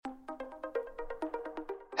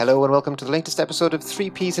Hello and welcome to the latest episode of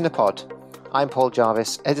 3Ps in a Pod. I'm Paul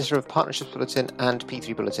Jarvis, editor of Partnerships Bulletin and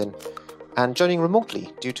P3 Bulletin, and joining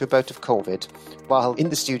remotely due to a bout of COVID, while in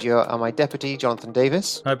the studio are my deputy, Jonathan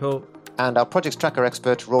Davis. Hi, Paul. And our Projects Tracker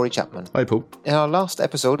expert, Rory Chapman. Hi, Paul. In our last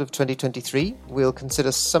episode of 2023, we'll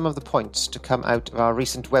consider some of the points to come out of our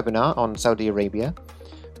recent webinar on Saudi Arabia,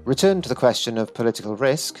 return to the question of political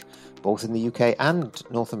risk, both in the UK and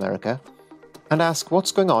North America, and ask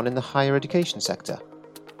what's going on in the higher education sector.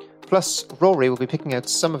 Plus, Rory will be picking out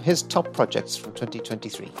some of his top projects from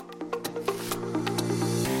 2023.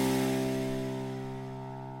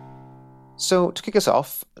 So, to kick us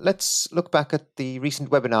off, let's look back at the recent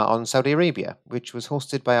webinar on Saudi Arabia, which was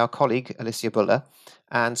hosted by our colleague Alicia Buller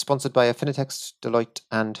and sponsored by Affinitex, Deloitte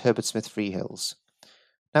and Herbert Smith Freehills.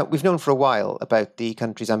 Now, we've known for a while about the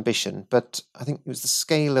country's ambition, but I think it was the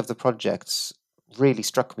scale of the projects really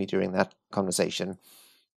struck me during that conversation.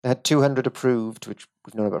 They had 200 approved, which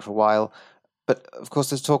we've known about for a while, but of course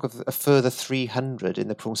there's talk of a further 300 in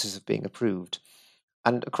the process of being approved,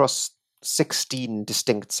 and across 16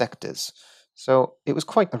 distinct sectors. So it was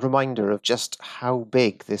quite a reminder of just how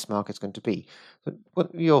big this market's going to be. But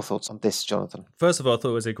what are your thoughts on this, Jonathan? First of all, I thought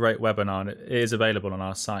it was a great webinar, and it is available on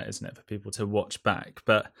our site, isn't it, for people to watch back.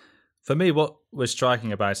 But for me, what was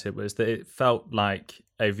striking about it was that it felt like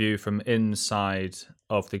a view from inside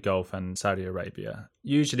of the Gulf and Saudi Arabia.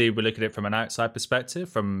 Usually we look at it from an outside perspective,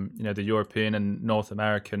 from the European and North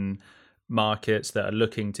American markets that are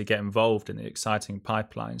looking to get involved in the exciting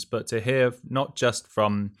pipelines, but to hear not just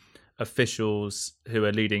from officials who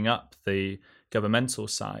are leading up the governmental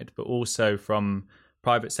side, but also from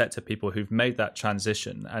private sector people who've made that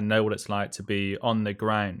transition and know what it's like to be on the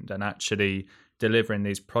ground and actually delivering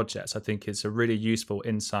these projects. I think it's a really useful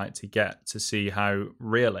insight to get to see how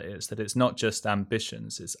real it is, that it's not just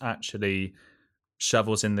ambitions, it's actually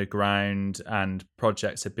shovels in the ground and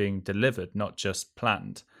projects are being delivered, not just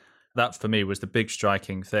planned. That for me was the big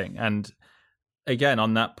striking thing. And again,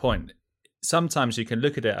 on that point, sometimes you can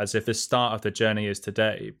look at it as if the start of the journey is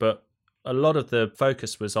today, but a lot of the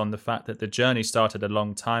focus was on the fact that the journey started a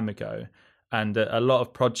long time ago, and a lot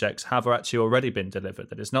of projects have actually already been delivered,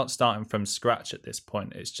 that it's not starting from scratch at this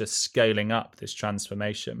point, it's just scaling up this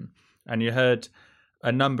transformation. And you heard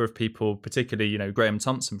a number of people, particularly, Graham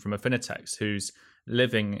Thompson from Affinitex, who's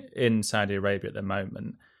living in Saudi Arabia at the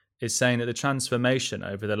moment, is saying that the transformation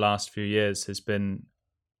over the last few years has been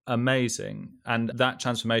amazing. And that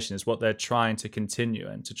transformation is what they're trying to continue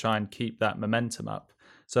and to try and keep that momentum up.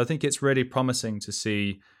 So I think it's really promising to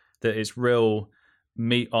see that it's real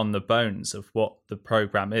meat on the bones of what the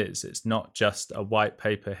program is. It's not just a white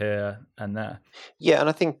paper here and there. Yeah, and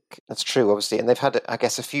I think that's true, obviously. And they've had, I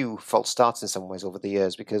guess, a few false starts in some ways over the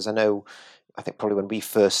years, because I think probably when we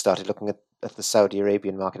first started looking at the Saudi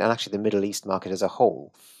Arabian market, and actually the Middle East market as a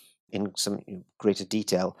whole, in some greater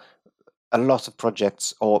detail, a lot of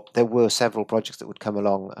projects, or there were several projects that would come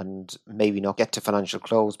along and maybe not get to financial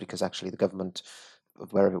close because actually the government,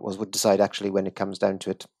 wherever it was, would decide actually when it comes down to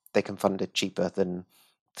it, they can fund it cheaper than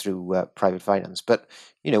through private finance. But,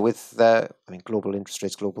 with global interest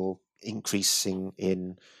rates, global increasing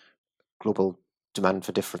in global demand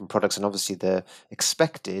for different products, and obviously the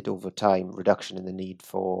expected over time reduction in the need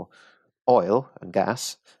for oil and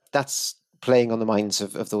gas, that's playing on the minds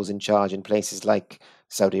of those in charge in places like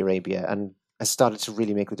Saudi Arabia, and has started to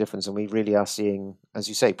really make the difference. And we really are seeing, as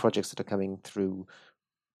you say, projects that are coming through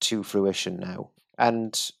to fruition now.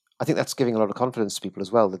 And I think that's giving a lot of confidence to people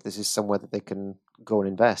as well, that this is somewhere that they can go and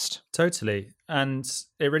invest. Totally. And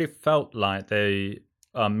it really felt like they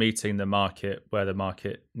are meeting the market where the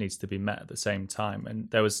market needs to be met at the same time.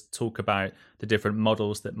 And there was talk about the different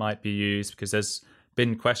models that might be used, because there's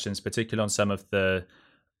been questions, particularly on some of the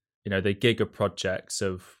giga projects,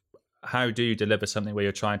 of how do you deliver something where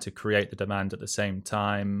you're trying to create the demand at the same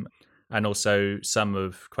time, and also some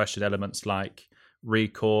of question elements like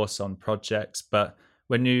recourse on projects. But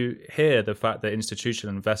when you hear the fact that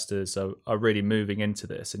institutional investors are really moving into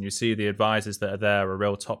this, and you see the advisors that are there are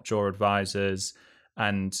real top drawer advisors,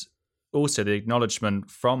 and also the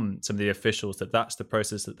acknowledgement from some of the officials that that's the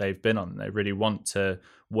process that they've been on, they really want to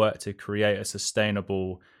work to create a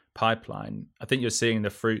sustainable pipeline. I think you're seeing the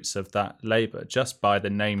fruits of that labour just by the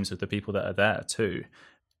names of the people that are there too.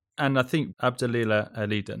 And I think Abdelila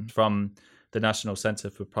Aliden from the National Centre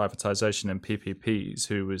for Privatisation and PPPs,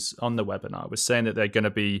 who was on the webinar, was saying that they're going to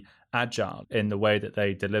be agile in the way that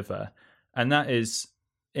they deliver. And that is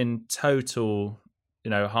in total,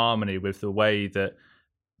 harmony with the way that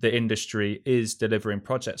the industry is delivering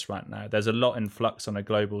projects right now. There's a lot in flux on a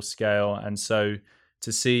global scale. And so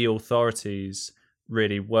to see authorities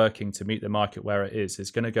really working to meet the market where it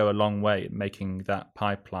is going to go a long way in making that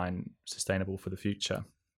pipeline sustainable for the future.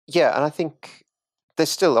 Yeah, and I think there's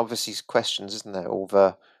still obviously questions, isn't there,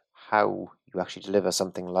 over how you actually deliver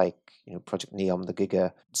something like, Project Neom, the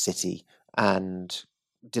Giga City, and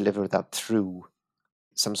deliver that through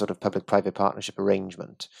some sort of public-private partnership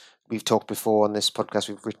arrangement. We've talked before on this podcast,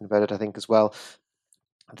 we've written about it, I think, as well,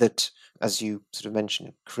 that, as you sort of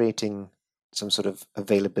mentioned, creating some sort of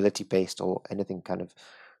availability-based or anything kind of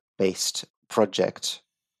based project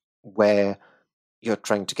where you're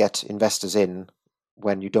trying to get investors in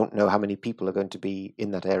when you don't know how many people are going to be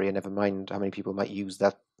in that area, never mind how many people might use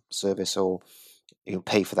that service or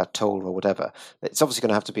pay for that toll or whatever. It's obviously going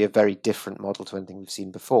to have to be a very different model to anything we've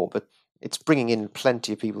seen before, but it's bringing in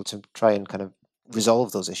plenty of people to try and kind of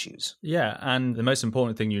resolve those issues. Yeah, and the most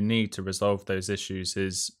important thing you need to resolve those issues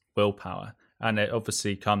is willpower. And it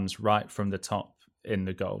obviously comes right from the top in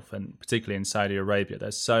the Gulf, and particularly in Saudi Arabia.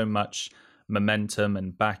 There's so much momentum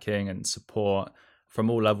and backing and support from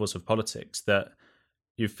all levels of politics that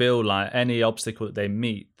you feel like any obstacle that they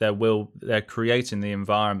meet, they're creating the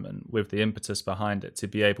environment with the impetus behind it to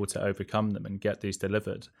be able to overcome them and get these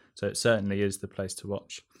delivered. So it certainly is the place to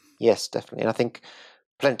watch. Yes, definitely. And I think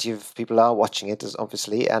plenty of people are watching it, as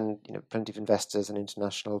obviously, and plenty of investors and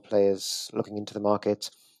international players looking into the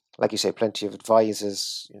market. Like you say, plenty of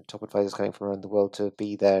advisors, top advisors coming from around the world to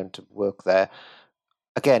be there and to work there.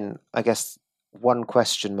 Again, I guess one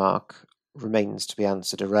question mark remains to be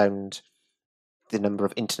answered around the number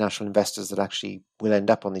of international investors that actually will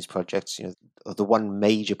end up on these projects. The one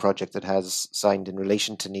major project that has signed in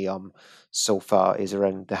relation to NEOM so far is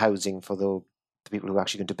around the housing for the people who are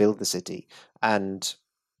actually going to build the city. And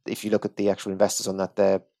if you look at the actual investors on that,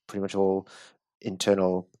 they're pretty much all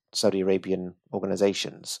internal Saudi Arabian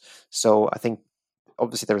organizations. So I think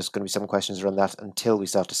obviously there is going to be some questions around that until we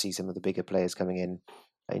start to see some of the bigger players coming in,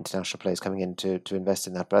 international players coming in to invest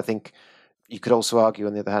in that. But I think you could also argue,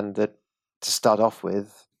 on the other hand, that to start off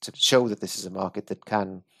with, to show that this is a market that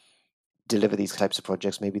can deliver these types of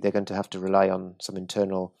projects, maybe they're going to have to rely on some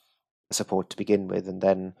internal support to begin with. And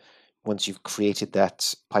then once you've created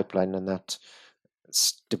that pipeline and that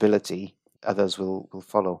stability, others will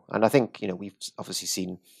follow. And I think, we've obviously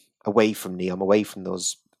seen away from NEOM, away from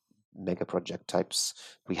those mega project types,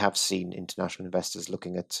 we have seen international investors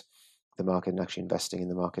looking at the market and actually investing in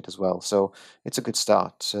the market as well. So it's a good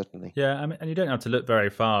start, certainly. Yeah, I mean, and you don't have to look very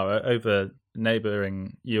far. Over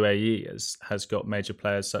neighbouring UAE has got major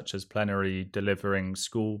players such as Plenary delivering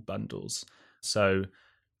school bundles. So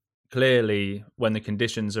clearly, when the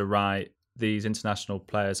conditions are right, these international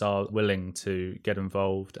players are willing to get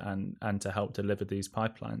involved and to help deliver these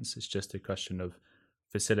pipelines. It's just a question of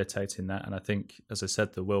facilitating that. And I think, as I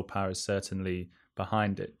said, the willpower is certainly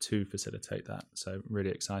behind it to facilitate that. So really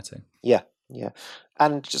exciting. Yeah.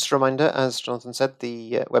 And just a reminder, as Jonathan said,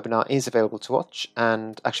 the webinar is available to watch.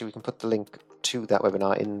 And actually, we can put the link to that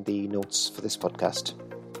webinar in the notes for this podcast.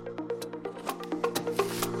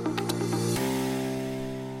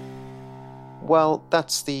 Well,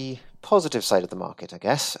 that's the positive side of the market, I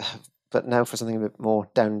guess. But now for something a bit more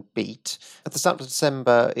downbeat. At the start of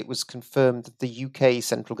December, it was confirmed that the UK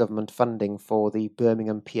central government funding for the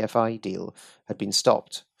Birmingham PFI deal had been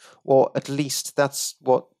stopped. Or at least that's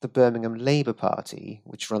what the Birmingham Labour Party,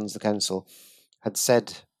 which runs the council, had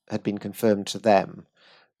said had been confirmed to them.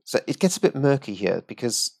 So it gets a bit murky here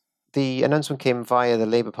because the announcement came via the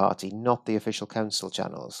Labour Party, not the official council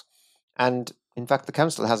channels. And in fact, the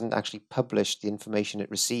council hasn't actually published the information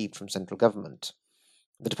it received from central government.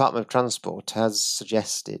 The Department of Transport has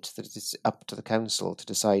suggested that it is up to the council to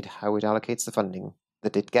decide how it allocates the funding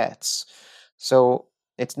that it gets. So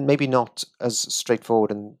it's maybe not as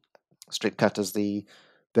straightforward and straight cut as the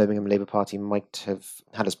Birmingham Labour Party might have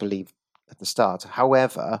had us believe at the start.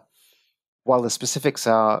 However, while the specifics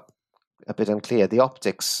are a bit unclear, the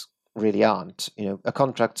optics really aren't. A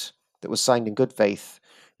contract that was signed in good faith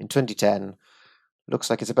in 2010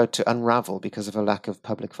 looks like it's about to unravel because of a lack of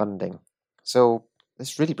public funding. So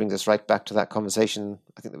this really brings us right back to that conversation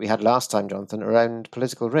I think that we had last time, Jonathan, around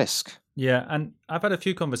political risk. Yeah, and I've had a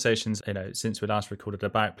few conversations, since we last recorded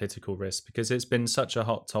about political risk because it's been such a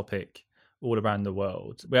hot topic all around the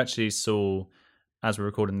world. We actually saw, as we're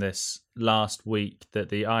recording this last week, that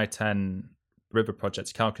the I-10 river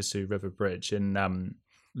project, Calcasieu River Bridge in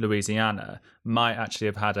Louisiana, might actually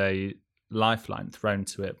have had a lifeline thrown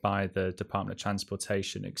to it by the Department of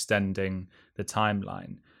Transportation, extending the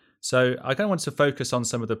timeline. So I kind of want to focus on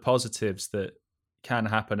some of the positives that can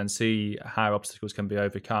happen and see how obstacles can be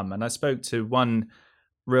overcome. And I spoke to one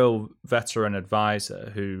real veteran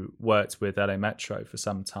advisor who worked with LA Metro for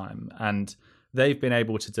some time. And they've been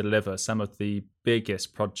able to deliver some of the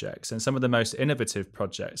biggest projects and some of the most innovative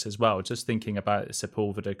projects as well. Just thinking about the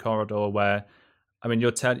Sepulveda corridor, where I mean,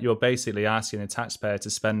 you're basically asking the taxpayer to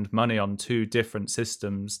spend money on two different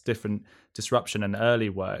systems, different disruption and early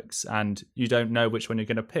works, and you don't know which one you're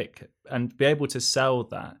going to pick. And be able to sell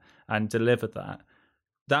that and deliver that,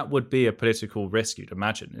 that would be a political risk, you'd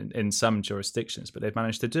imagine, in some jurisdictions, but they've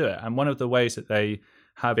managed to do it. And one of the ways that they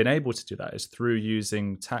have been able to do that is through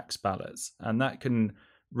using tax ballots. And that can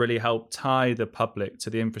really help tie the public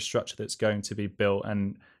to the infrastructure that's going to be built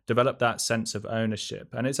and develop that sense of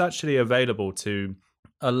ownership. And it's actually available to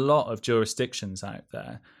a lot of jurisdictions out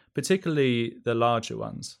there, particularly the larger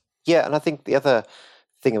ones. Yeah, and I think the other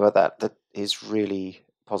thing about that is really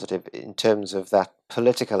positive in terms of that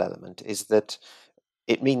political element is that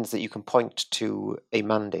it means that you can point to a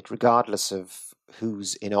mandate regardless of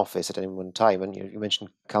who's in office at any one time. And you mentioned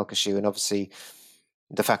Calcasieu, and obviously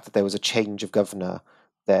the fact that there was a change of governor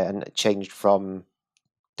there and it changed from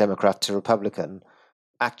Democrat to Republican.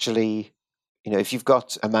 Actually, if you've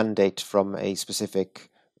got a mandate from a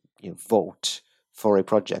specific vote for a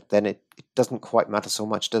project, then it doesn't quite matter so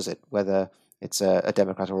much, does it? Whether it's a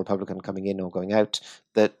Democrat or Republican coming in or going out,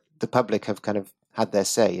 that the public have kind of had their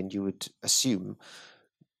say, and you would assume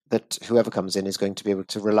that whoever comes in is going to be able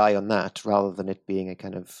to rely on that rather than it being a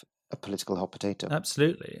kind of a political hot potato.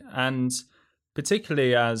 Absolutely. And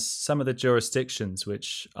particularly as some of the jurisdictions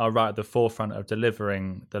which are right at the forefront of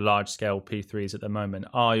delivering the large-scale P3s at the moment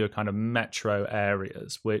are your kind of metro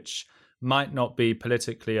areas, which might not be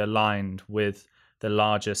politically aligned with the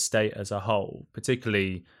larger state as a whole,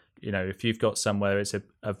 particularly, if you've got somewhere it's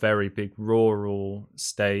a very big rural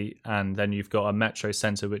state and then you've got a metro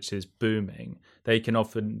centre which is booming, they can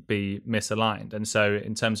often be misaligned. And so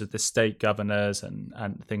in terms of the state governors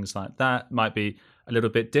and things like that might be a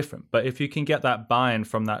little bit different. But if you can get that buy-in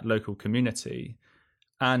from that local community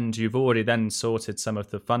and you've already then sorted some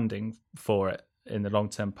of the funding for it in the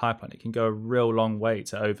long-term pipeline, it can go a real long way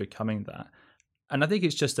to overcoming that. And I think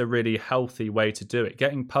it's just a really healthy way to do it.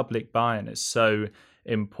 Getting public buy-in is so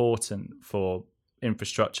important for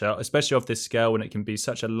infrastructure, especially of this scale, when it can be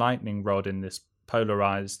such a lightning rod in this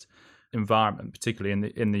polarized environment,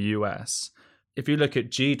 particularly in the US. If you look at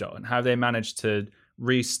GDOT and how they managed to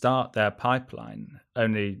restart their pipeline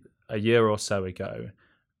only a year or so ago,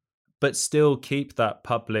 but still keep that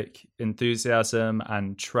public enthusiasm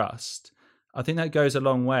and trust, I think that goes a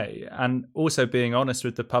long way. And also being honest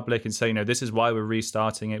with the public and saying, this is why we're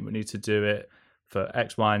restarting it. We need to do it for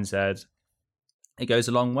X, Y, and Z. It goes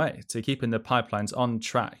a long way to keeping the pipelines on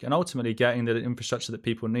track and ultimately getting the infrastructure that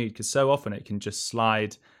people need, because so often it can just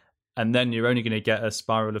slide and then you're only going to get a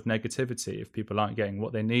spiral of negativity if people aren't getting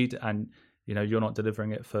what they need and you're not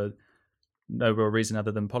delivering it for no real reason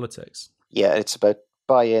other than politics. Yeah, it's about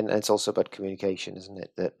buy-in and it's also about communication, isn't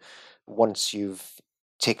it? That once you've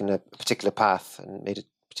taken a particular path and made a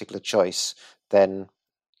particular choice, then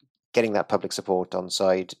getting that public support on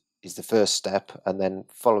side is the first step, and then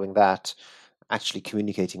following that, actually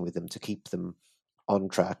communicating with them to keep them on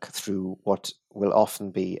track through what will often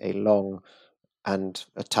be a long and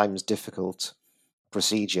at times difficult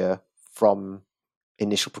procedure from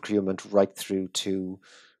initial procurement right through to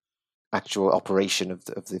actual operation of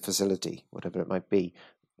the facility, whatever it might be.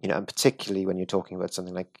 And particularly when you're talking about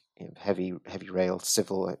something like heavy rail,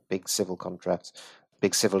 big civil contracts,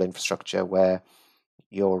 big civil infrastructure, where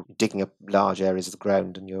you're digging up large areas of the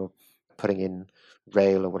ground and you're putting in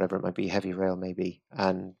rail or whatever it might be, heavy rail maybe,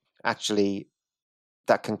 and actually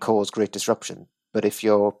that can cause great disruption. But if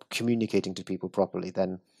you're communicating to people properly,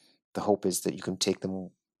 then the hope is that you can take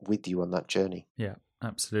them with you on that journey. Yeah,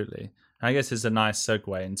 absolutely. I guess it's a nice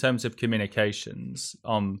segue in terms of communications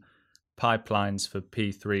on pipelines for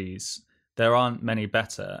P3s. There aren't many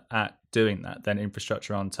better at doing that than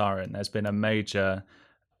Infrastructure Ontario. And there's been a major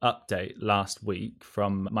update last week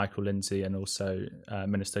from Michael Lindsay and also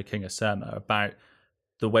Minister King Asurma about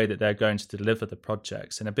the way that they're going to deliver the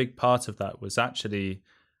projects. And a big part of that was actually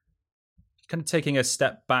kind of taking a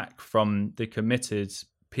step back from the committed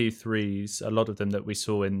P3s, a lot of them that we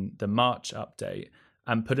saw in the March update,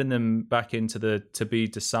 and putting them back into the to be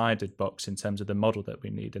decided box in terms of the model that we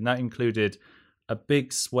need. And that included a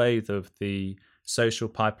big swathe of the social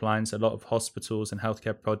pipelines, a lot of hospitals and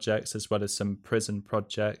healthcare projects, as well as some prison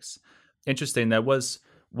projects. Interesting, there was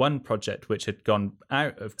one project which had gone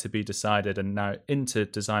out of to be decided and now into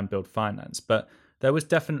design build finance, but there was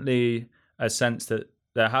definitely a sense that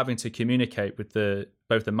they're having to communicate with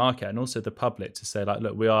both the market and also the public to say, like,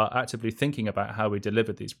 look, we are actively thinking about how we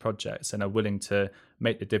deliver these projects and are willing to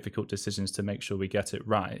make the difficult decisions to make sure we get it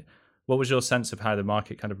right. What was your sense of how the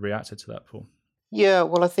market kind of reacted to that, Paul? Yeah,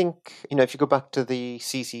 well, I think, if you go back to the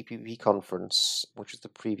CCPP conference, which was the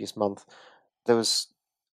previous month, there was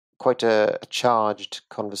quite a charged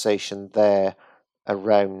conversation there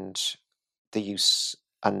around the use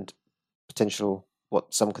and potential,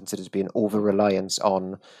 what some consider to be an over-reliance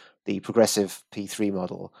on the progressive P3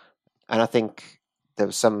 model. And I think there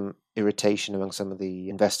was some irritation among some of the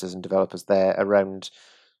investors and developers there around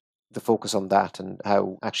the focus on that, and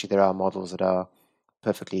how actually there are models that are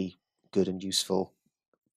perfectly good and useful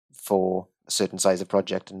for a certain size of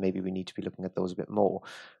project, and maybe we need to be looking at those a bit more.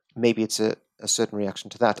 Maybe it's a certain reaction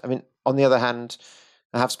to that. I mean, on the other hand,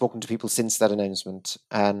 I have spoken to people since that announcement,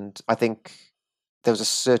 and I think there was a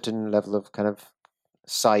certain level of kind of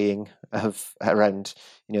sighing of around,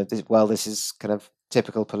 this is kind of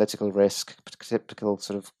typical political risk, typical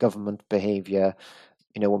sort of government behaviour.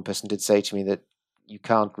 One person did say to me that you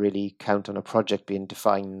can't really count on a project being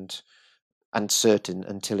defined and certain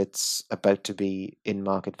until it's about to be in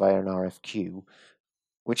market via an RFQ,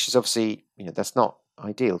 which is obviously, that's not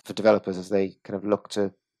ideal for developers as they kind of look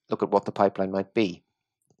at what the pipeline might be.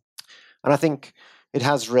 And I think it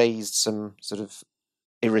has raised some sort of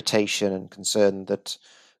irritation and concern that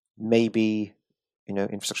maybe,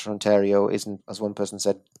 Infrastructure Ontario isn't, as one person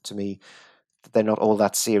said to me, that they're not all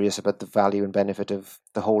that serious about the value and benefit of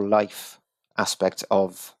the whole life aspect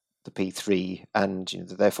of the P3, and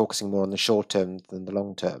that they're focusing more on the short term than the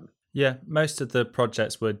long term. Yeah, most of the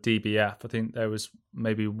projects were DBF. I think there was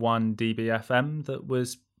maybe one DBFM that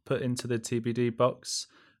was put into the TBD box.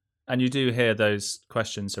 And you do hear those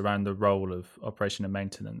questions around the role of operation and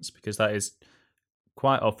maintenance, because that is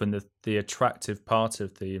quite often the attractive part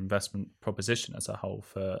of the investment proposition as a whole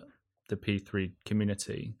for the P3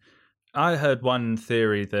 community. I heard one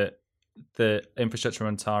theory that the Infrastructure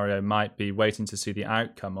Ontario might be waiting to see the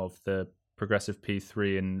outcome of the progressive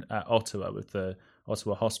P3 in Ottawa with the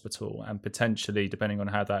Ottawa Hospital, and potentially, depending on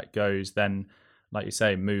how that goes, then, like you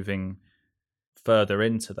say, moving further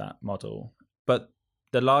into that model. But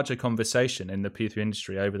the larger conversation in the P3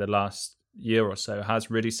 industry over the last year or so has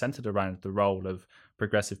really centered around the role of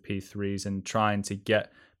progressive P3s and trying to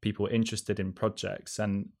get people interested in projects.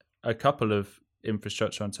 And a couple of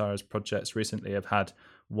Infrastructure Ontario's projects recently have had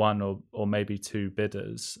one or maybe two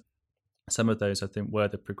bidders. Some of those, I think, were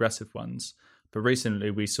the progressive ones. But recently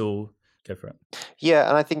we saw... Go for it. Yeah,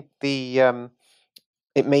 and I think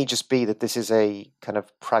it may just be that this is a kind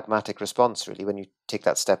of pragmatic response, really, when you take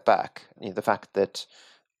that step back. The fact that,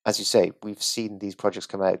 as you say, we've seen these projects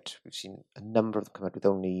come out. We've seen a number of them come out with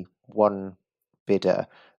only one bidder.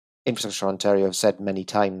 Infrastructure Ontario have said many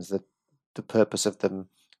times that the purpose of them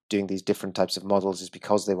doing these different types of models is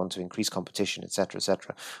because they want to increase competition, etc.,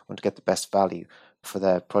 want to get the best value for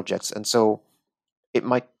their projects. And so it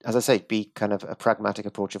might, as I say, be kind of a pragmatic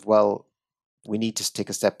approach of, well, we need to take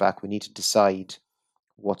a step back. We need to decide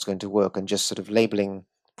what's going to work, and just sort of labeling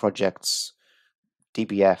projects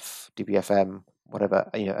DBF, DBFM, whatever,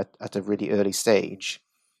 at a really early stage.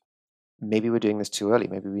 Maybe we're doing this too early.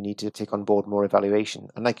 Maybe we need to take on board more evaluation.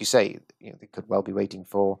 And like you say, they could well be waiting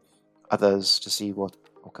for others to see what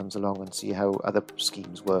comes along and see how other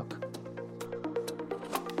schemes work.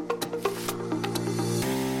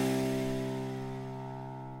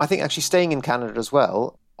 I think actually staying in Canada as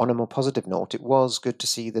well, on a more positive note, it was good to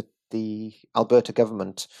see that the Alberta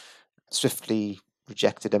government swiftly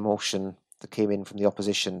rejected a motion that came in from the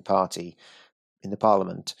opposition party in the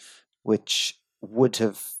parliament, which would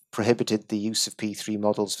have prohibited the use of P3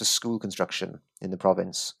 models for school construction in the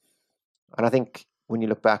province. And I think when you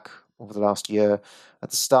look back over the last year, at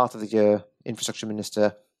the start of the year, Infrastructure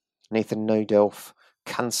Minister Nathan Neudorf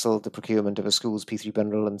cancelled the procurement of a school's P3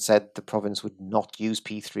 bundle and said the province would not use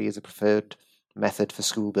P3 as a preferred method for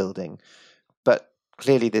school building. But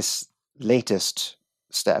clearly this latest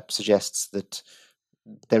step suggests that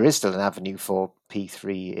there is still an avenue for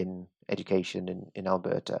P3 in education in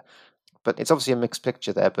Alberta. But it's obviously a mixed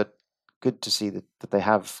picture there, but good to see that they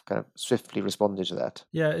have kind of swiftly responded to that.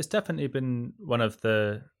 Yeah, it's definitely been one of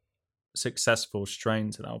the successful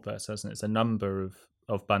strains in Alberta, hasn't it? It's a number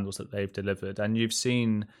of bundles that they've delivered, and you've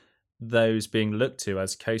seen those being looked to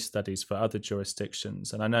as case studies for other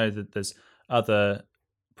jurisdictions. And I know that there's other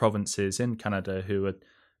provinces in Canada who are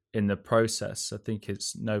in the process. I think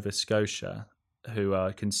it's Nova Scotia who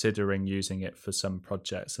are considering using it for some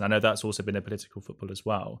projects. And I know that's also been a political football as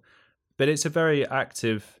well. But it's a very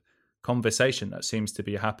active conversation that seems to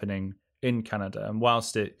be happening in Canada. And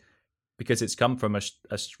whilst because it's come from a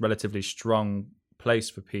relatively strong place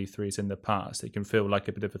for P3s in the past, it can feel like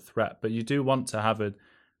a bit of a threat. But you do want to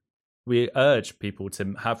we urge people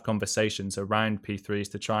to have conversations around P3s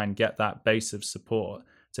to try and get that base of support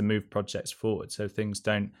to move projects forward so things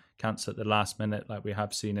don't cancel at the last minute like we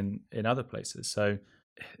have seen in other places. So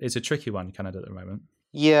it's a tricky one, Canada, at the moment.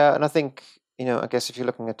 Yeah, and I think, I guess if you're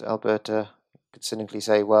looking at Alberta, you could cynically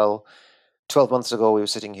say, well, 12 months ago we were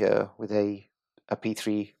sitting here with a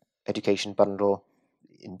P3 education bundle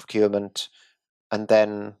in procurement, and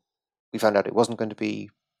then we found out it wasn't going to be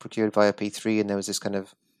procured via P3, and there was this kind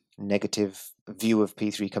of negative view of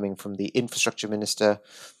P3 coming from the infrastructure minister.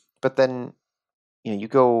 But then, you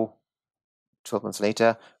go 12 months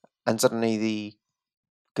later, and suddenly the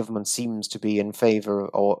government seems to be in favour,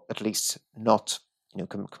 or at least not,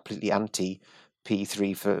 completely anti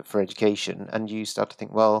P3 for education. And you start to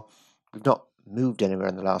think, well, we've not moved anywhere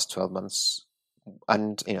in the last 12 months.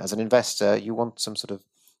 And, as an investor, you want some sort of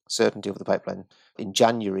certainty over the pipeline. In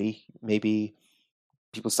January, maybe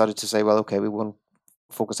people started to say, well, okay, we won't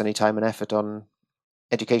focus any time and effort on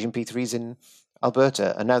education P3s in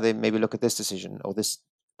Alberta. And now they maybe look at this decision or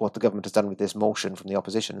what the government has done with this motion from the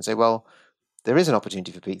opposition and say, well, there is an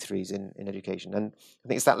opportunity for P3s in education. And I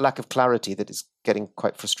think it's that lack of clarity that is getting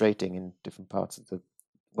quite frustrating in different parts of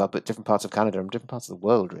different parts of Canada and different parts of the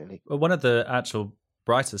world, really. Well, one of the actual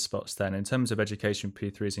brighter spots then in terms of education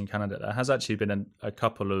P3s in Canada, there has actually been a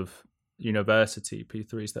couple of university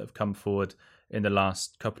P3s that have come forward in the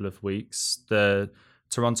last couple of weeks. The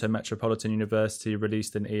Toronto Metropolitan University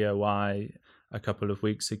released an EOI a couple of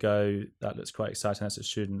weeks ago. That looks quite exciting. That's a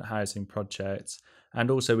student housing project. And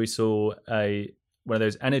also we saw one of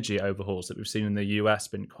those energy overhauls that we've seen in the US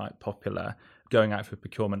been quite popular, going out for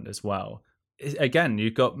procurement as well. Again,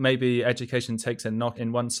 you've got maybe education takes a knock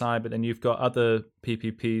in one side, but then you've got other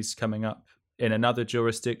PPPs coming up in another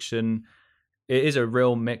jurisdiction. It is a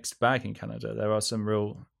real mixed bag in Canada. There are some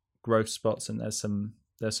real growth spots and there's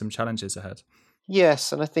some challenges ahead.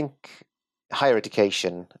 Yes, and I think higher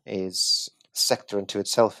education is a sector unto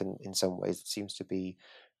itself in some ways. It seems to be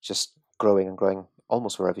just growing and growing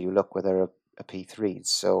almost wherever you look, where there are P3s.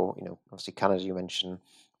 So, obviously Canada, you mentioned,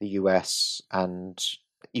 the US, and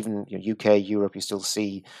even UK, Europe, you still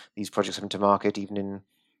see these projects coming to market, even in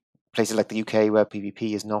places like the UK where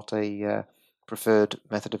PPP is not a preferred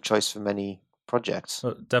method of choice for many projects.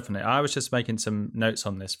 Well, definitely. I was just making some notes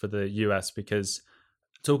on this for the US because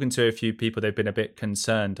talking to a few people, they've been a bit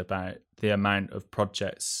concerned about the amount of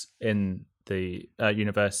projects in the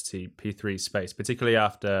university P3 space, particularly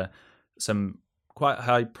after some quite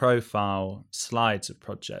high-profile slides of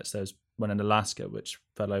projects. There's one in Alaska which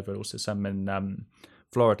fell over, also some in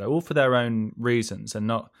Florida, all for their own reasons, and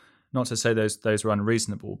not to say those were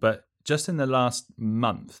unreasonable. But just in the last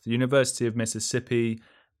month, the University of Mississippi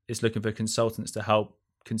is looking for consultants to help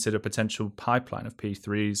consider potential pipeline of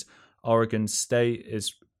P3s. Oregon State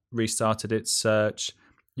has restarted its search.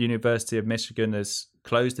 University of Michigan has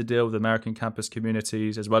closed a deal with American Campus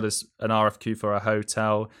Communities, as well as an RFQ for a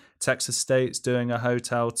hotel. Texas State's doing a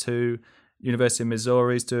hotel too. University of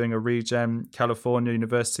Missouri is doing a regen. California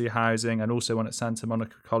University housing, and also one at Santa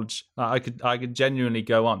Monica College. I could genuinely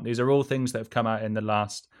go on. These are all things that have come out in the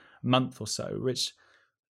last month or so, which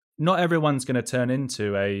not everyone's going to turn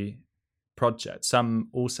into a project. Some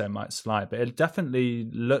also might slide, but it definitely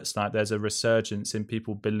looks like there's a resurgence in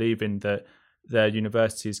people believing that their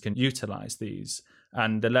universities can utilize these,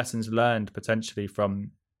 and the lessons learned potentially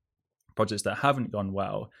from projects that haven't gone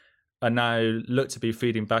well are now look to be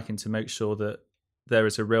feeding back in to make sure that there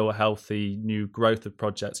is a real healthy new growth of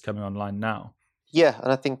projects coming online now. Yeah,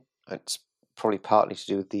 and I think it's probably partly to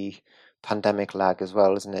do with the pandemic lag as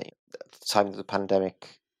well, isn't it? At the time that the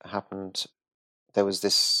pandemic happened, there was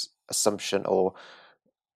this assumption or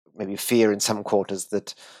maybe fear in some quarters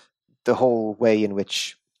that the whole way in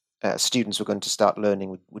which students were going to start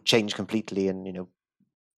learning would change completely, and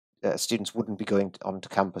students wouldn't be going onto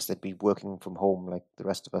campus; they'd be working from home like the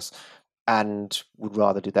rest of us, and would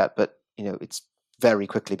rather do that. But it's very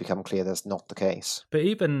quickly become clear that's not the case. But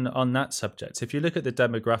even on that subject, if you look at the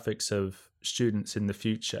demographics of students in the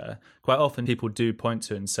future, quite often people do point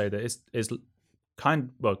to it and say that it's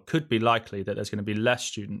could be likely that there's going to be less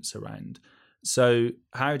students around. So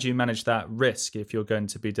how do you manage that risk if you're going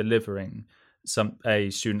to be delivering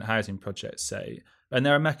a student housing project, say? And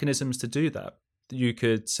there are mechanisms to do that. You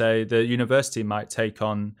could say the university might take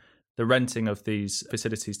on the renting of these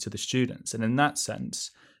facilities to the students. And in that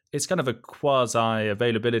sense, it's kind of a quasi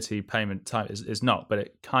availability payment type, is not, but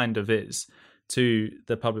it kind of is, to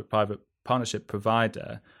the public-private partnership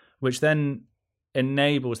provider, which then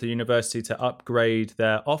enables the university to upgrade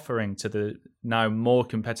their offering to the now more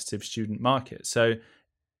competitive student market. So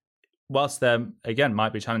whilst there, again,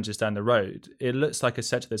 might be challenges down the road, it looks like a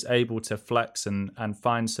sector that's able to flex and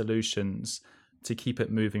find solutions to keep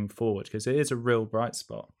it moving forward, because it is a real bright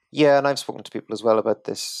spot. Yeah, and I've spoken to people as well about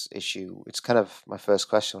this issue. It's kind of my first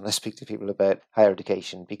question when I speak to people about higher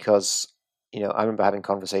education because, I remember having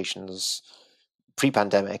conversations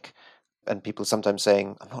pre-pandemic and people sometimes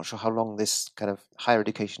saying, I'm not sure how long this kind of higher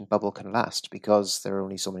education bubble can last because there are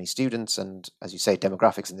only so many students and, as you say,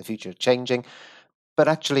 demographics in the future are changing. But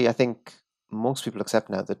actually, I think most people accept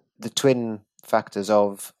now that the twin factors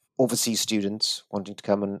of overseas students wanting to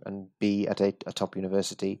come and be at a top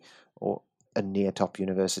university or a near top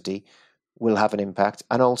university will have an impact.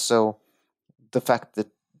 And also the fact that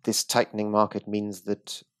this tightening market means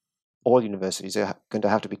that all universities are going to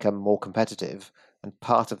have to become more competitive. And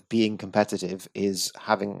part of being competitive is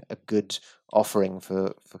having a good offering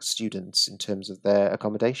for students in terms of their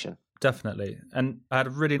accommodation. Definitely. And I had a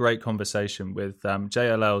really great conversation with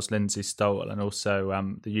JLL's Lindsay Stowell and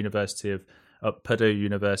also the University of Purdue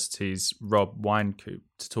University's Rob Winecoop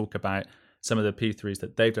to talk about some of the P3s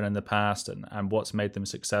that they've done in the past and what's made them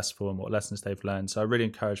successful and what lessons they've learned. So I really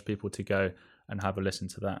encourage people to go and have a listen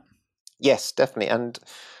to that. Yes, definitely. And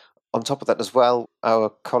on top of that as well, our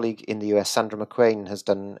colleague in the US, Sandra McQuain, has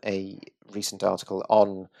done a recent article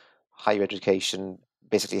on higher education,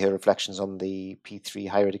 basically her reflections on the P3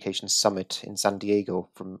 Higher Education Summit in San Diego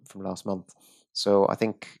from last month. So I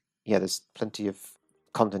think, there's plenty of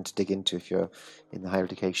content to dig into if you're in the higher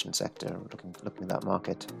education sector, looking at that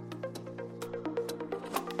market.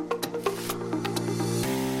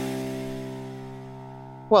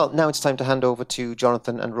 Well, now it's time to hand over to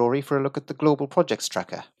Jonathan and Rory for a look at the Global Projects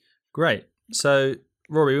Tracker. Great. So,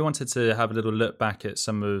 Rory, we wanted to have a little look back at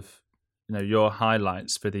some of your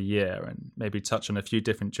highlights for the year and maybe touch on a few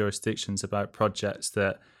different jurisdictions about projects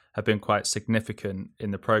that have been quite significant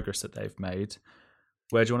in the progress that they've made.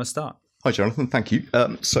 Where do you want to start? Hi, Jonathan. Thank you. I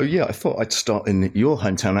thought I'd start in your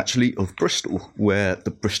hometown, actually, of Bristol, where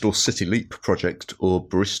the Bristol City Leap project, or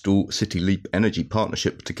Bristol City Leap Energy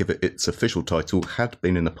Partnership, to give it its official title, had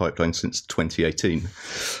been in the pipeline since 2018,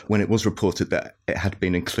 when it was reported that it had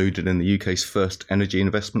been included in the UK's first energy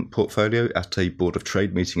investment portfolio at a Board of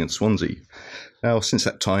Trade meeting in Swansea. Now, since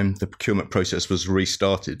that time, the procurement process was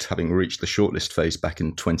restarted, having reached the shortlist phase back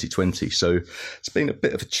in 2020. So it's been a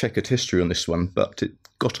bit of a checkered history on this one, but it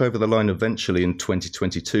got over the line eventually in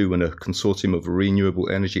 2022 when a consortium of renewable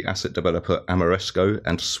energy asset developer Ameresco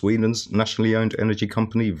and Sweden's nationally owned energy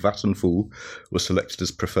company Vattenfall were selected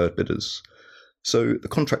as preferred bidders. So the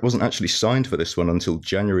contract wasn't actually signed for this one until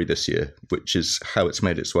January this year, which is how it's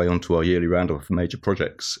made its way onto our yearly roundup of major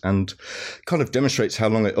projects, and kind of demonstrates how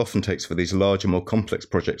long it often takes for these larger, more complex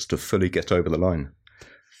projects to fully get over the line.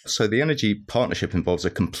 So the energy partnership involves a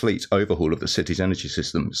complete overhaul of the city's energy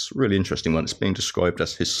system. It's a really interesting one. It's being described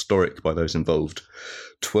as historic by those involved.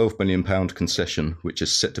 £12 million concession, which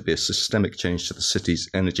is set to be a systemic change to the city's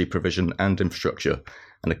energy provision and infrastructure,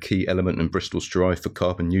 and a key element in Bristol's drive for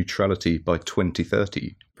carbon neutrality by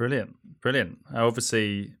 2030. Brilliant.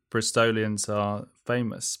 Obviously, Bristolians are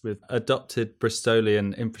famous with adopted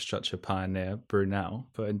Bristolian infrastructure pioneer Brunel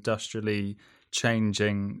for industrially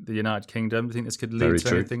changing the United Kingdom. Do you think this could lead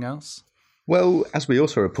to anything else? Well, as we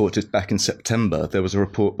also reported back in September, there was a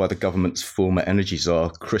report by the government's former energy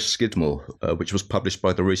czar, Chris Skidmore, which was published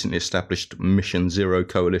by the recently established Mission Zero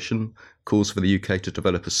Coalition, calls for the UK to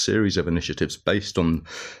develop a series of initiatives based on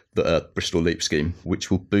the Bristol Leap scheme, which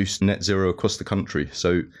will boost net zero across the country.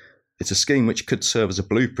 So it's a scheme which could serve as a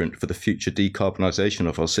blueprint for the future decarbonisation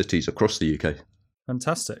of our cities across the UK.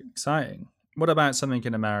 Fantastic. Exciting. What about something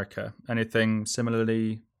in America? Anything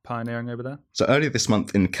similarly pioneering over there? So earlier this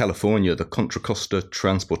month in California, the Contra Costa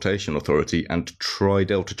Transportation Authority and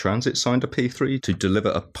Tri-Delta Transit signed a P3 to deliver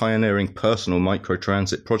a pioneering personal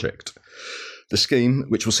microtransit project. The scheme,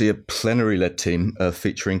 which will see a plenary-led team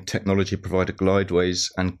featuring technology provider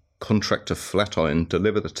Glideways and contractor Flatiron,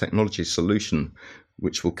 deliver the technology solution,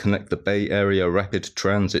 which will connect the Bay Area Rapid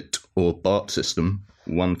Transit, or BART system,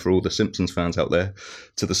 one for all the Simpsons fans out there,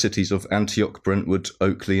 to the cities of Antioch, Brentwood,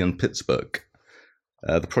 Oakley and Pittsburgh.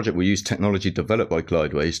 The project will use technology developed by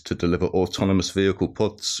Glideways to deliver autonomous vehicle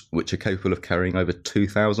pods, which are capable of carrying over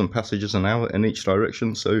 2,000 passengers an hour in each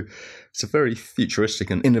direction. So it's a very futuristic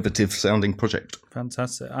and innovative sounding project.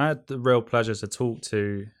 Fantastic. I had the real pleasure to talk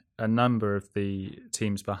to a number of the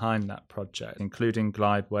teams behind that project, including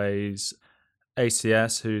Glideways,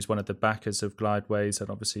 ACS, who's one of the backers of Glideways, and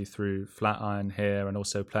obviously through Flatiron here and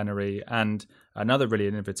also Plenary, and another really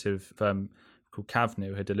innovative firm called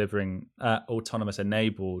Cavnu, who are delivering autonomous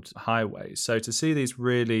enabled highways. So to see these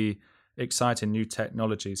really exciting new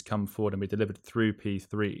technologies come forward and be delivered through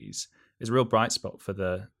P3s is a real bright spot for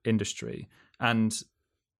the industry. And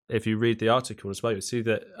if you read the article as well, you'll see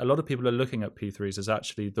that a lot of people are looking at P3s as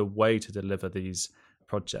actually the way to deliver these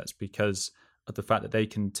projects, because of the fact that they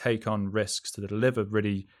can take on risks to deliver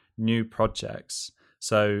really new projects.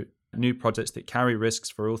 So new projects that carry risks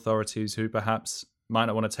for authorities who perhaps might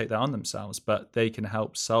not want to take that on themselves, but they can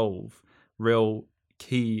help solve real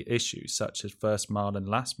key issues such as first mile and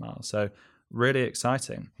last mile. So really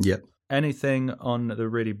exciting. Yep. Anything on the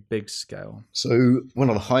really big scale? So one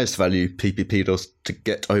of the highest value PPP deals to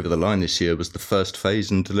get over the line this year was the first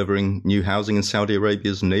phase in delivering new housing in Saudi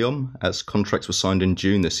Arabia's NEOM, as contracts were signed in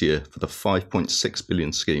June this year for the 5.6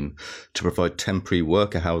 billion scheme to provide temporary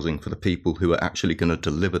worker housing for the people who are actually going to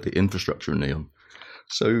deliver the infrastructure in NEOM.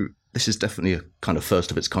 So this is definitely a kind of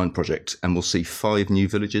first of its kind project, and we'll see 5 new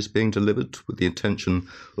villages being delivered with the intention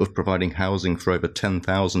of providing housing for over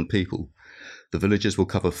 10,000 people. The villages will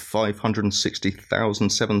cover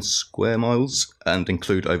 560,007 square miles and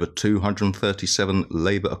include over 237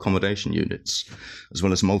 labour accommodation units, as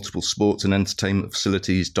well as multiple sports and entertainment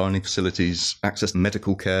facilities, dining facilities, access to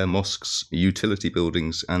medical care, mosques, utility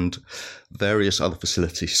buildings, and various other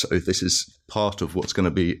facilities. So this is part of what's going to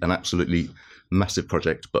be an absolutely massive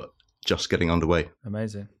project, but just getting underway.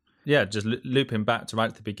 Amazing. Yeah, just looping back to right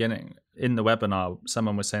at the beginning. In the webinar,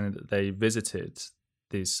 someone was saying that they visited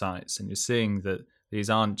these sites, and you're seeing that these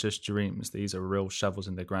aren't just dreams, these are real shovels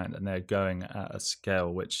in the ground, and they're going at a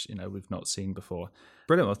scale which, you know, we've not seen before.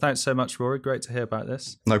 Brilliant. Well, thanks so much, Rory. Great to hear about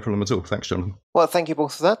this. No problem at all. Thanks, Jonathan. Well, thank you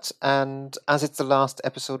both for that. And as it's the last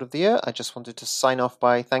episode of the year, I just wanted to sign off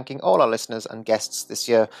by thanking all our listeners and guests this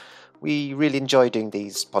year. We really enjoy doing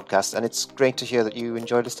these podcasts, and it's great to hear that you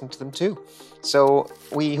enjoy listening to them too. So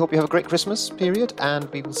we hope you have a great Christmas period,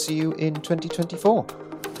 and we will see you in 2024.